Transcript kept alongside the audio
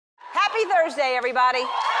Happy Thursday, everybody. Oh,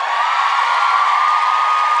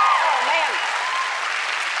 man.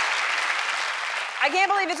 I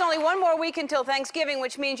can't believe it's only one more week until Thanksgiving,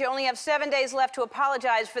 which means you only have 7 days left to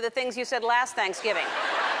apologize for the things you said last Thanksgiving.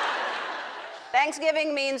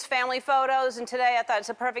 Thanksgiving means family photos, and today I thought it's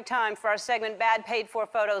a perfect time for our segment, Bad Paid For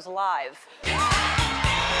Photos Live.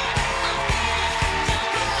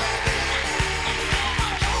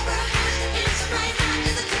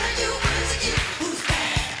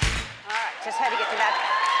 All right, just had to get to that.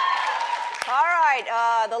 All right,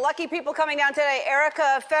 the lucky people coming down today,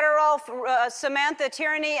 Erica Federal, Samantha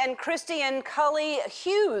Tierney, and Christy and Cully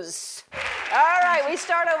Hughes. All right, we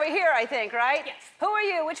start over here, I think, right? Yes. Who are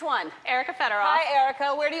you? Which one? Erica Federal. Hi,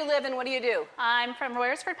 Erica. Where do you live and what do you do? I'm from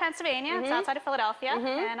Royersford, Pennsylvania. It's outside of Philadelphia.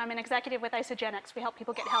 And I'm an executive with DeGeneres. We help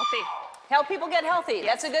people get healthy. Help people get healthy. Yes.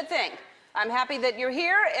 That's a good thing. I'm happy that you're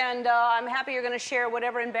here, and I'm happy you're going to share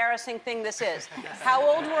whatever embarrassing thing this is. How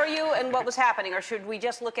old were you and what was happening, or should we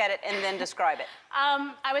just look at it and then describe it?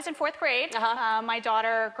 I was in 4th grade. My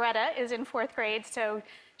daughter, Greta, is in 4th grade, so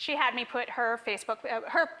she had me put her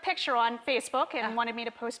her picture on Facebook and wanted me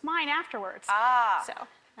to post mine afterwards. So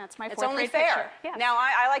that's my 4th grade picture. It's only fair. Yes. Now,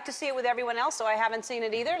 I like to see it with everyone else, so I haven't seen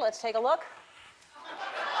it either. Let's take a look.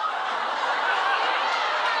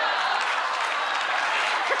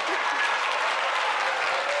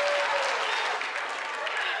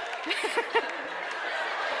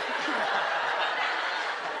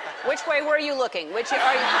 Which way were you looking? Which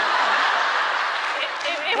are you?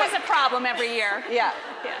 It was a problem every year. Yeah.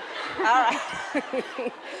 Yeah. All right.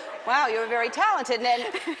 Wow, you were very talented.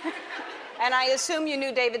 And I assume you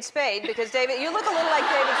knew David Spade, because David, you look a little like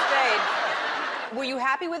David Spade. Were you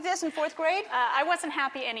happy with this in 4th grade? I wasn't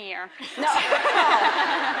happy any year. No.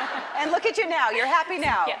 And look at you now. You're happy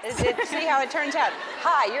now. Yes. See how it turns out.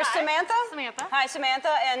 Hi, you're Samantha? Samantha. Hi,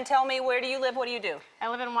 Samantha. And tell me, where do you live? What do you do? I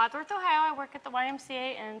live in Wadsworth, Ohio. I work at the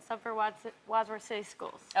YMCA and sub for Wadsworth City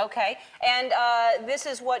Schools. Okay. And this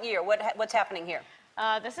is what year? What's happening here?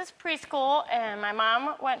 This is preschool, and my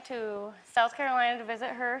mom went to South Carolina to visit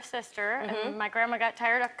her sister, and my grandma got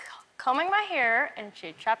tired of combing my hair, and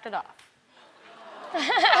she chopped it off.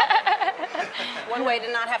 One way to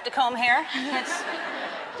not have to comb hair. Let's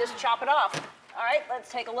just chop it off. All right, let's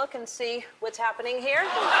take a look and see what's happening here.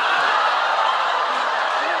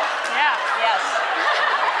 Yeah. Yes.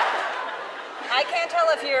 I can't tell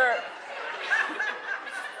if you're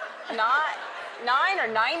 9 or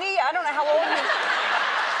 90. I don't know how old you are.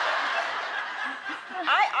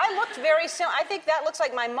 I looked very similar. I think that looks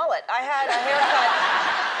like my mullet. I had a haircut.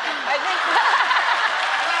 I think.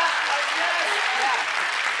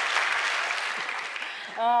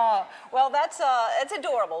 Oh, well, that's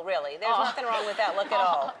adorable, really. There's nothing wrong with that look at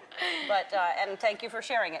all. But, and thank you for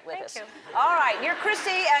sharing it with us. Thank you. All right, you're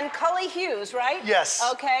Christy and Cully Hughes, right? Yes.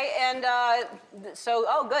 Okay, and so,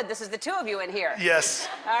 oh, good, this is the two of you in here. Yes.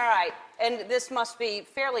 All right, and this must be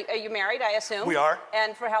fairly, are you married, I assume? We are.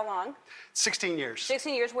 And for how long? 16 years.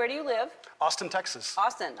 16 years, where do you live? Austin, Texas.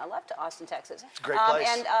 Austin, I love Austin, Texas. It's a great place.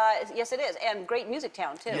 And, yes, it is, and great music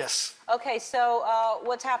town, too. Yes. Okay, so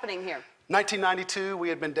what's happening here? 1992, we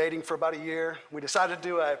had been dating for about a year. We decided to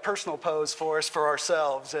do a personal pose for us, for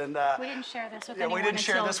ourselves, and We didn't share this with anyone we didn't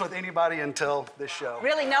share this with anybody until this show.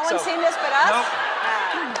 Really, no one's seen this but us?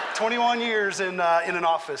 Nope. 21 years in an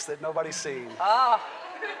office that nobody's seen. Oh,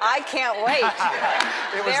 I can't wait.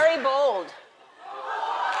 It was Very bold.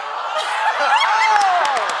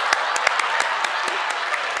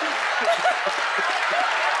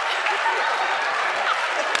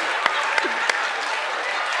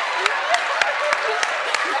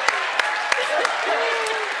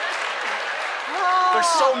 There's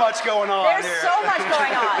so much going on There's here. so much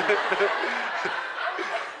going on.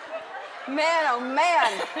 Man, oh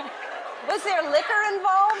man. Was there liquor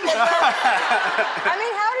involved? I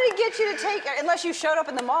mean, how did he get you to take, unless you showed up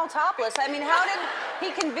in the mall topless, I mean, how did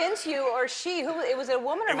he convince you, or she, it was a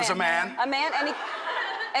woman or man? It was a man. A man,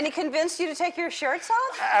 and he convinced you to take your shirts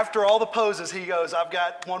off? After all the poses, he goes, I've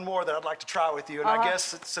got one more that I'd like to try with you. And I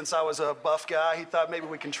guess since I was a buff guy, he thought maybe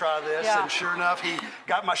we can try this. Yeah. And sure enough, he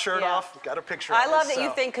got my shirt off, got a picture of I us. love that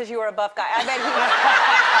you think because you were a buff guy. I bet he...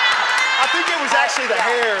 I think it was actually the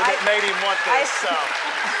hair that made him want this.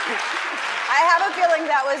 I have a feeling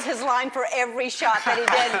that was his line for every shot that he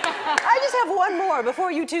did. I just have one more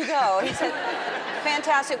before you two go. He said,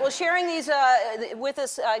 fantastic. Well, sharing these with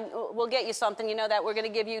us will get you something. You know that we're going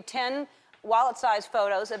to give you 10 wallet-sized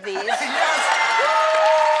photos of these. Yes. Right.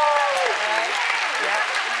 Yeah.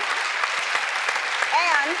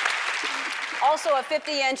 And also a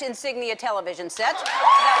 50-inch Insignia television set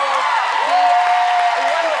that will be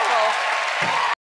wonderful